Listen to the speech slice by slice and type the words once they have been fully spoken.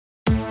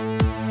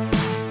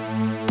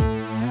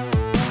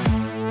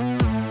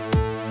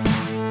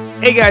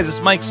Hey guys, it's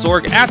Mike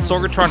Sorg at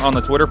Sorgatron on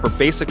the Twitter for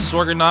Basic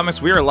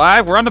Sorganomics. We are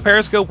live. We're on the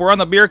Periscope. We're on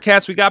the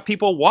Beercats. We got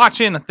people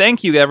watching.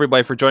 Thank you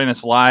everybody for joining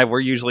us live. We're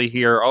usually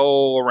here,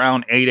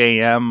 around 8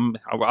 a.m.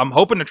 I'm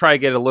hoping to try to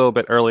get a little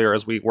bit earlier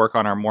as we work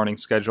on our morning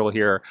schedule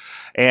here.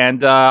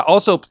 And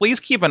also, please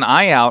keep an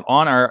eye out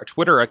on our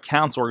Twitter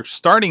accounts. We're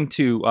starting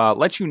to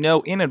let you know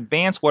in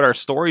advance what our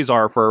stories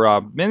are for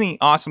Mini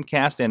Awesome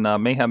Cast and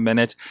Mayhem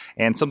Minute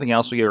and something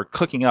else we are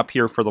cooking up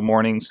here for the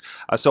mornings.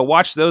 So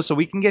watch those so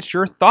we can get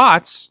your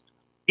thoughts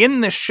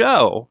in the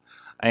show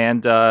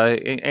and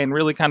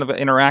really kind of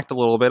interact a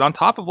little bit on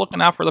top of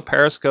looking out for the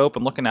Periscope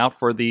and looking out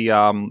for the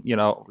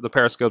the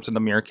Periscopes and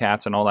the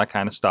Meerkats and all that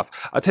kind of stuff.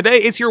 Today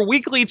it's your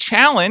weekly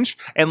challenge,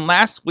 and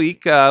last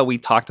week we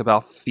talked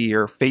about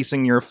fear,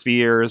 facing your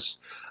fears.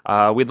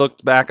 We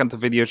looked back at the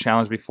video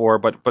challenge before,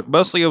 but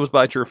mostly it was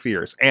about your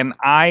fears, and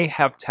I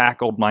have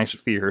tackled my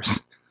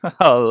fears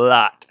a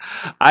lot.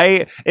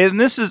 And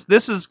this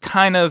is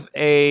kind of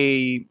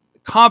a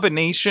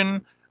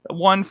combination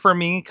one for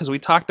me, because we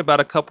talked about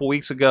a couple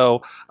weeks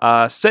ago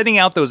sending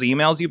out those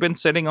emails you've been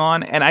sitting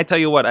on, and I tell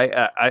you what,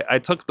 I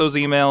took those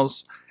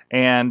emails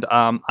and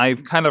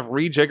I've kind of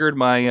rejiggered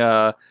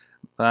my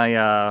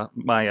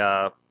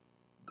my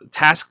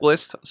task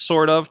list,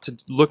 sort of, to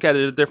look at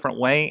it a different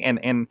way,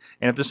 and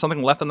if there's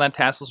something left on that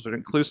task list, it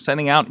includes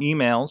sending out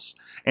emails.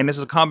 And this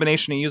is a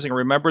combination of using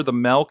Remember the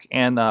Milk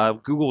and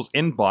Google's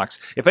Inbox.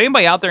 If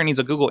anybody out there needs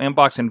a Google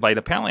Inbox invite,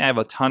 apparently I have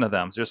a ton of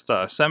them. Just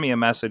send me a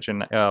message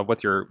and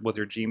with your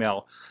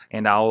Gmail,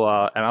 and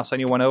I'll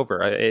send you one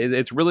over.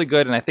 It's really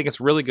good, and I think it's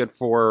really good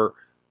for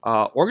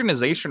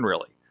organization,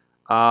 really.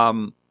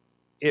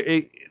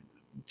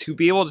 To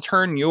be able to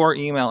turn your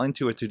email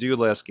into a to-do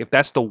list, if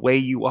that's the way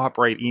you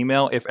operate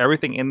email, if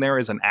everything in there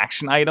is an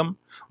action item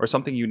or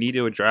something you need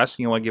to address and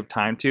you want to give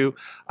time to,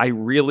 I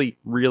really,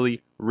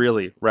 really,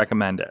 really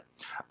recommend it.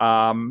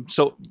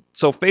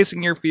 So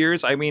facing your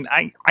fears, I mean,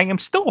 I am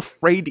still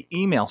afraid to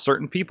email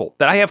certain people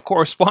that I have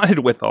corresponded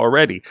with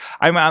already.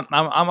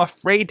 I'm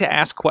afraid to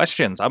ask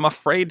questions. I'm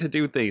afraid to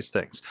do these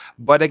things.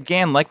 But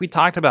again, like we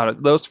talked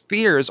about, those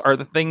fears are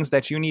the things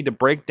that you need to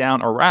break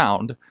down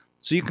around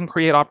so you can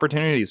create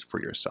opportunities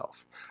for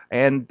yourself.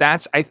 And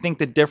that's, I think,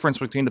 the difference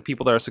between the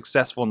people that are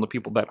successful and the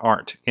people that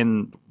aren't,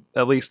 in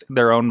at least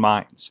their own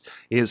minds,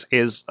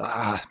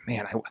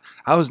 man,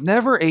 I was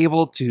never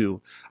able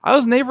to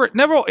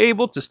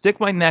stick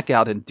my neck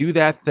out and do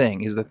that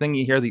thing, is the thing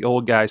you hear the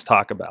old guys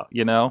talk about,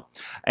 you know?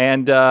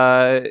 And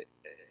I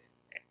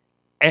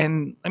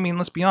mean,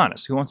 let's be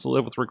honest, who wants to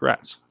live with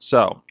regrets?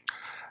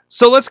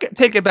 So let's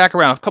take it back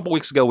around. A couple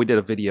weeks ago, we did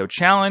a video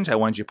challenge. I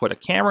wanted you to put a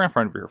camera in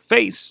front of your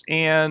face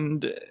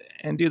and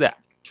do that,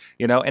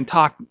 you know, and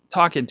talk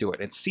into it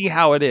and see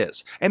how it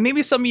is. And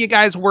maybe some of you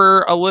guys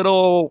were a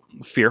little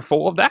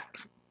fearful of that,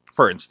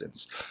 for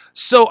instance.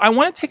 So I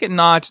want to take it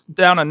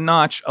down a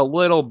notch a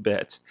little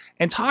bit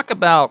and talk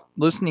about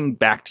listening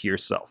back to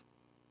yourself.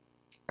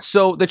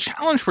 So the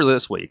challenge for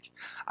this week,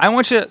 I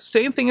want you to,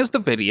 same thing as the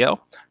video,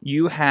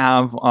 you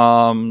have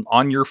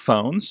on your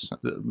phones,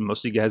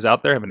 most of you guys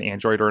out there have an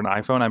Android or an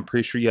iPhone. I'm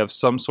pretty sure you have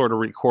some sort of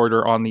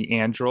recorder on the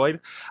Android.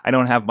 I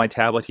don't have my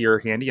tablet here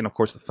handy, and of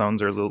course the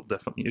phones are a little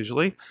different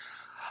usually.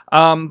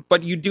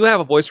 But you do have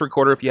a voice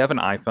recorder if you have an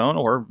iPhone,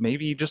 or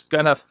maybe you just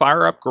gonna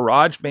fire up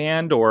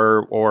GarageBand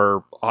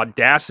or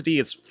Audacity.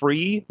 It's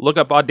free. Look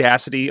up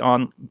Audacity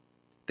on, I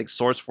think,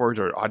 SourceForge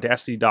or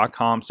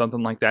Audacity.com,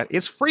 something like that.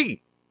 It's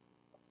free.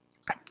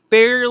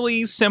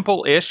 Fairly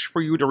simple-ish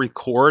for you to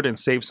record and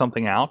save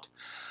something out.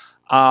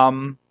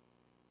 And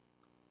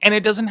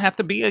it doesn't have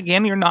to be,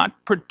 again, you're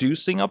not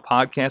producing a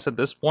podcast at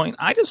this point.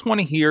 I just want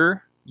to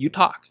hear you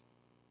talk.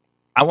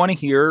 I want to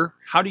hear,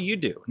 how do you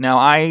do? Now,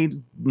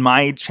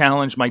 my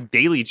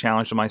daily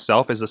challenge to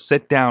myself is to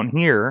sit down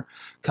here,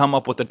 come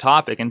up with a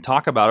topic, and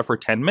talk about it for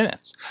 10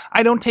 minutes.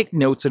 I don't take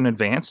notes in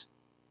advance.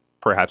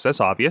 Perhaps that's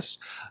obvious.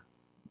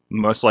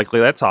 Most likely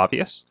that's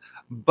obvious.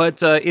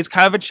 But it's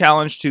kind of a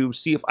challenge to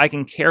see if I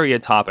can carry a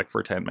topic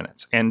for 10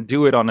 minutes and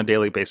do it on a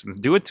daily basis.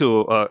 Do it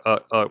to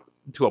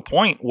a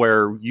point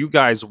where you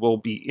guys will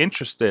be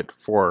interested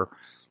for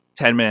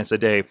 10 minutes a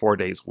day, 4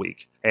 days a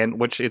week. And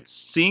which it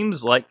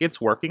seems like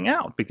it's working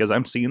out, because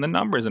I'm seeing the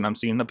numbers and I'm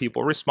seeing the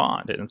people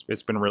respond. And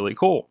it's been really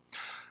cool.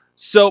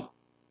 So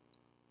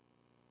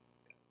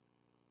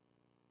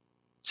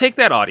take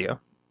that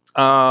audio.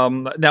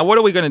 Now, what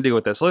are we going to do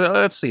with this?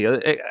 Let's see.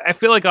 I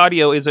feel like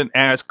audio isn't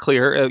as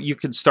clear. You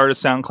can start a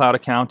SoundCloud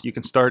account. You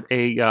can start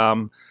a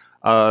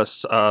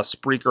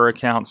Spreaker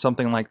account,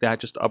 something like that,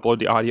 just to upload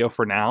the audio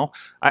for now.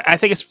 I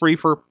think it's free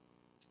for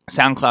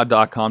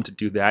SoundCloud.com to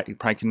do that. You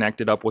probably connect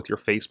it up with your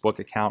Facebook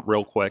account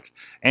real quick.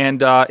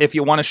 And if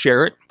you want to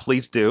share it,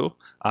 please do.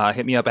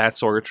 Hit me up at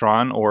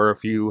Sorgatron, or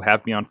if you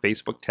have me on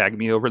Facebook, tag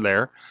me over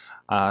there.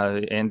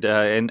 And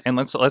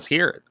let's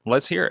hear it.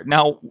 Let's hear it.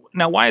 Now,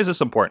 why is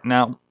this important?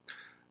 Now,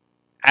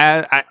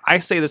 I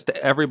say this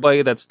to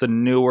everybody that's the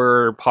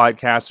newer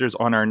podcasters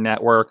on our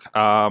network.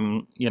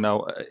 You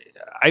know,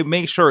 I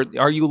make sure,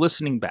 are you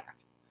listening back?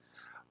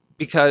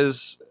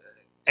 Because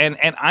and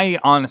I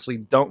honestly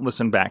don't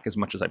listen back as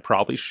much as I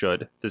probably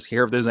should to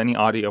hear if there's any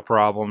audio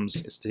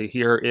problems, is to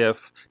hear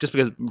if, just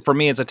because for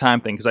me it's a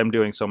time thing because I'm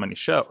doing so many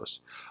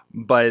shows.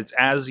 But it's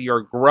as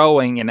you're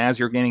growing and as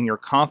you're gaining your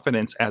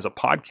confidence as a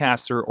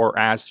podcaster or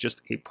as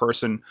just a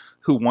person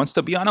who wants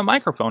to be on a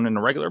microphone on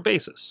a regular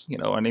basis, you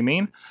know what I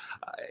mean?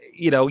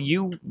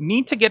 You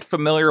need to get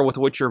familiar with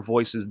what your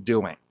voice is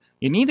doing.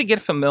 You need to get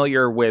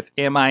familiar with,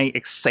 am I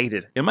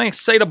excited? Am I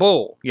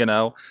excitable?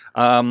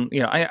 I'm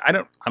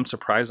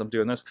surprised I'm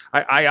doing this.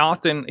 I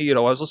often, I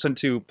was listening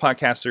to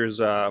podcasters,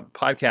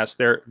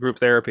 group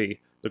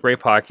therapy, the great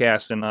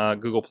podcast in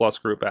Google Plus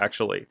group,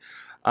 actually.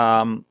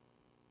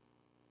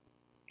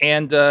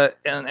 And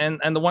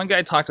the one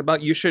guy talked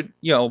about you should,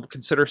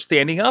 consider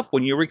standing up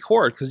when you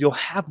record because you'll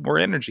have more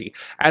energy.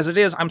 As it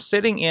is, I'm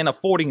sitting in a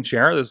folding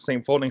chair. This is the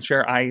same folding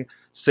chair I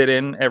sit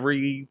in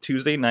every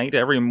Tuesday night,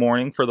 every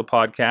morning for the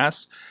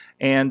podcast,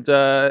 and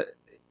I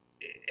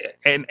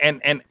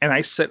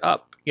sit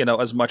up,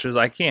 as much as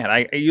I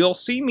can. You'll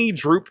see me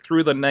droop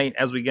through the night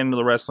as we get into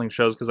the wrestling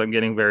shows because I'm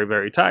getting very,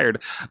 very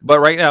tired.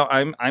 But right now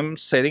I'm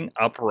sitting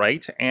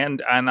upright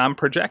and I'm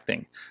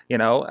projecting,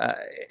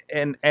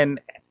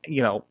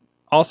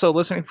 also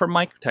listening for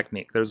mic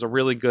technique. There's a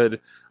really good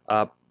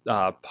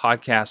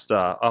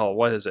podcast.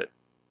 What is it?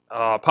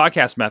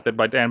 Podcast Method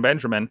by Dan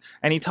Benjamin,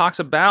 and he talks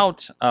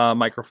about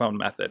microphone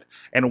method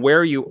and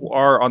where you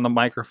are on the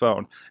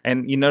microphone.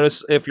 And you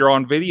notice if you're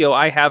on video,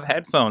 I have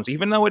headphones.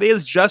 Even though it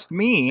is just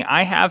me,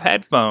 I have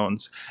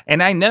headphones.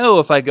 And I know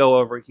if I go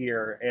over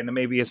here and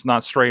maybe it's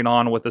not straight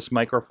on with this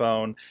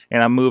microphone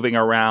and I'm moving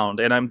around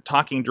and I'm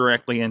talking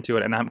directly into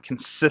it and I'm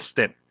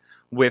consistent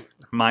with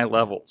my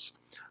levels.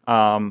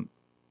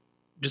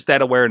 Just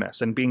that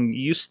awareness and being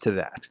used to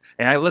that.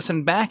 And I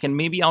listen back and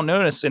maybe I'll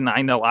notice, and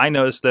I know I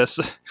noticed this,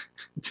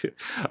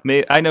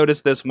 I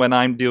noticed this when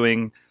I'm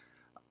doing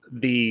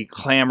the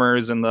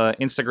clamors and the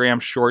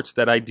Instagram shorts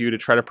that I do to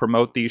try to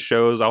promote these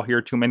shows. I'll hear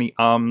too many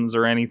ums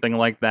or anything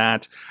like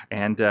that,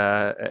 and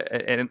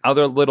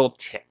other little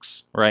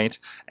ticks, right?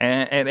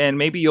 And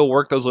maybe you'll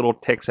work those little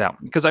ticks out.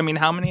 Because, I mean,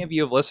 how many of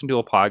you have listened to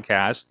a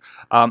podcast?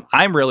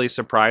 I'm really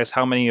surprised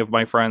how many of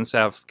my friends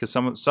have, because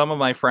some of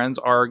my friends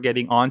are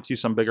getting onto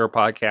some bigger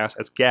podcasts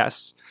as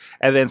guests,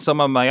 and then some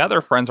of my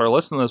other friends are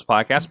listening to this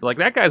podcast, but like,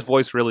 that guy's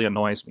voice really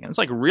annoys me. And it's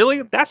like,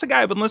 really? That's a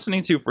guy I've been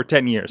listening to for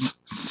 10 years.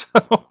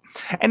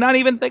 And not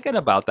even thinking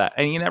about that.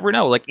 And you never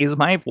know, like, is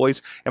my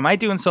voice, am I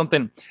doing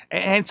something?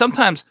 And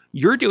sometimes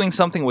you're doing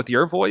something with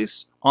your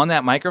voice on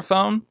that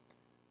microphone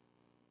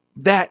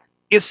that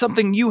is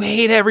something you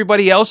hate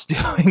everybody else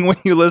doing when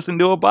you listen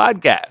to a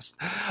podcast.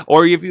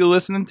 Or if you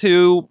listen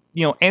to,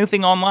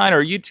 anything online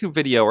or YouTube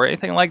video or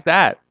anything like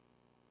that.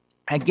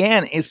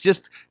 Again, it's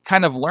just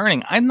kind of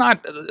learning.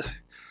 I've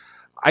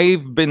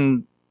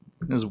been,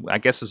 I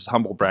guess this is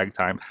humble brag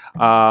time.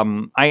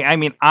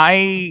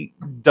 I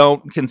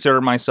don't consider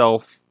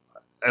myself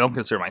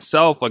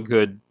a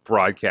good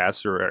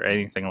broadcaster or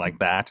anything like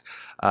that.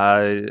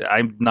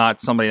 I'm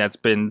not somebody that's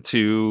been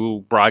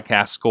to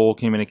broadcast school,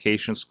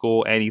 communication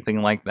school,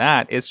 anything like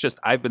that. It's just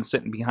I've been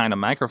sitting behind a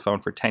microphone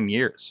for 10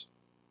 years,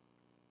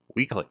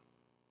 weekly.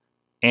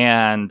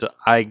 And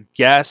I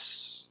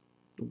guess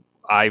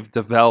I've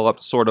developed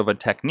sort of a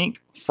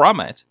technique from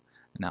it.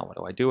 Now, what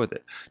do I do with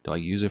it? Do I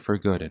use it for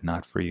good and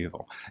not for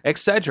evil,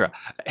 etc.?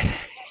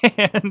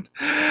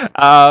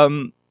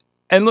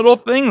 And little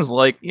things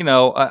like,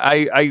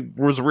 I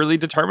was really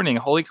determining,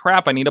 holy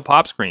crap, I need a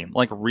pop screen,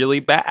 like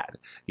really bad.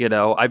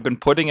 I've been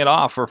putting it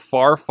off for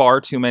far,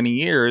 far too many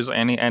years,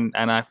 and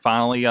I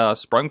finally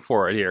sprung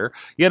for it here.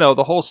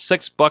 The whole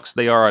 $6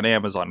 they are on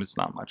Amazon, it's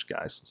not much,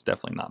 guys. It's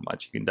definitely not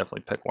much. You can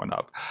definitely pick one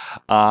up.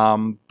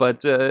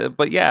 But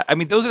yeah, I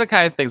mean, those are the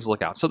kind of things to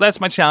look out. So that's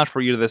my challenge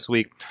for you this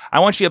week. I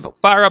want you to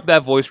fire up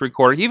that voice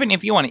recorder, even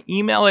if you want to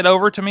email it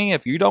over to me,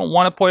 if you don't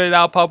want to put it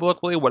out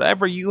publicly,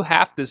 whatever you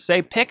have to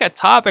say, pick a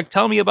topic.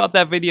 Tell me about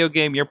that video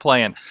game you're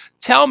playing.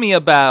 Tell me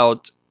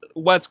about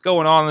what's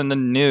going on in the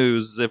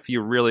news if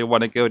you really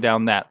want to go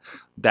down that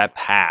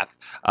path.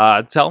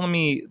 Tell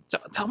me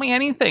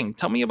anything.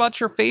 Tell me about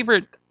your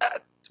favorite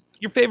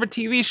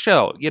TV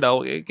show.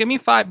 Give me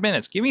 5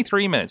 minutes. Give me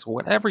 3 minutes.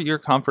 Whatever you're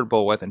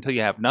comfortable with until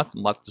you have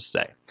nothing left to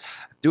say.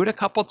 Do it a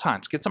couple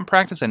times. Get some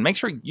practice in. Make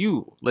sure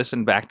you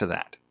listen back to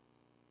that.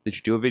 Did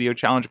you do a video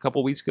challenge a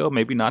couple weeks ago?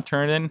 Maybe not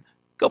turn it in.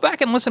 Go back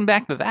and listen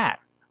back to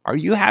that. Are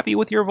you happy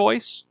with your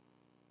voice?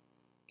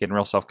 Getting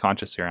real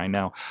self-conscious here, I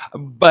know.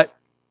 But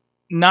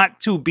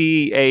not to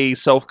be a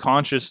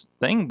self-conscious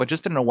thing, but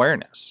just an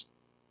awareness.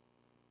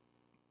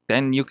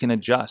 Then you can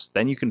adjust.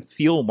 Then you can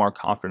feel more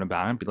confident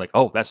about it and be like,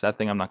 oh, that's that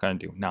thing I'm not going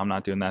to do. Now I'm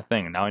not doing that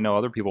thing. And now I know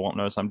other people won't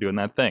notice I'm doing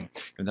that thing.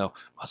 Even though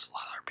most a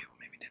lot of other people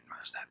maybe didn't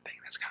notice that thing.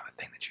 That's kind of a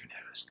thing that you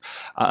noticed.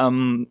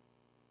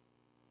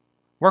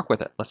 Work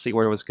with it. Let's see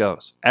where this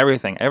goes.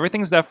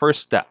 Everything's that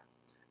first step.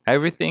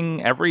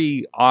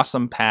 Every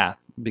awesome path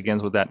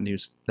begins with that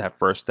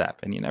first step,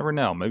 and you never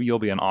know. Maybe you'll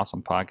be an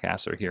awesome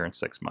podcaster here in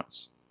 6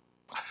 months.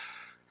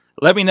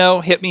 Let me know.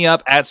 Hit me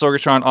up at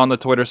Sorgatron on the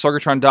Twitter.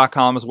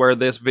 Sorgatron.com is where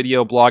this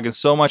video blog and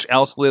so much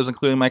else lives,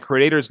 including my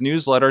creator's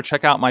newsletter.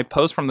 Check out my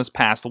post from this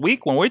past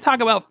week when we talk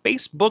about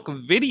Facebook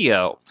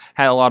video.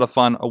 Had a lot of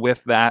fun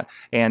with that,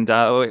 and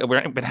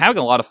we've been having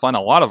a lot of fun,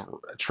 a lot of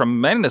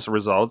tremendous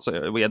results.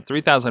 We had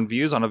 3,000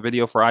 views on a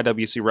video for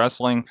IWC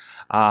Wrestling,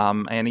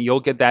 and you'll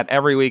get that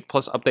every week,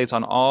 plus updates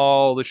on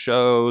all the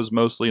shows,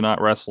 mostly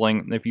not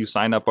wrestling, if you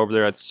sign up over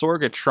there at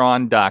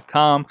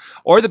Sorgatron.com,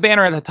 or the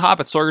banner at the top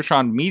at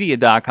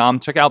SorgatronMedia.com.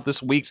 Check out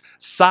this week's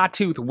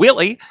Sawtooth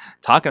Willie,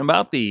 talking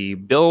about the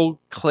Bill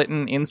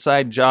Clinton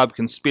inside job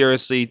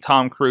conspiracy,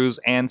 Tom Cruise,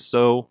 and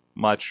so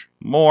much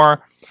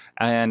more.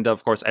 And,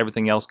 of course,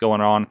 everything else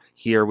going on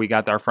here. We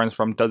got our friends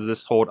from Does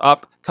This Hold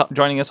Up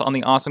joining us on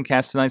the Awesome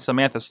Cast tonight.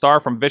 Samantha Starr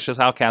from Vicious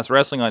Outcast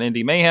Wrestling on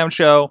Indie Mayhem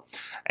Show.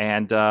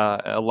 And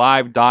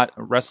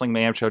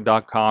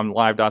live.wrestlingmayhemshow.com,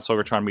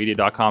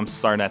 live.sorgatronmedia.com,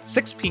 starting at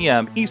 6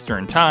 p.m.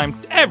 Eastern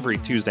Time every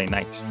Tuesday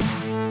night.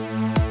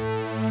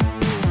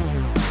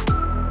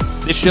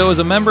 This show is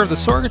a member of the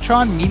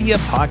Sorgatron Media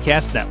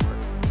Podcast Network.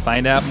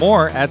 Find out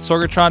more at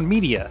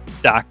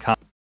sorgatronmedia.com.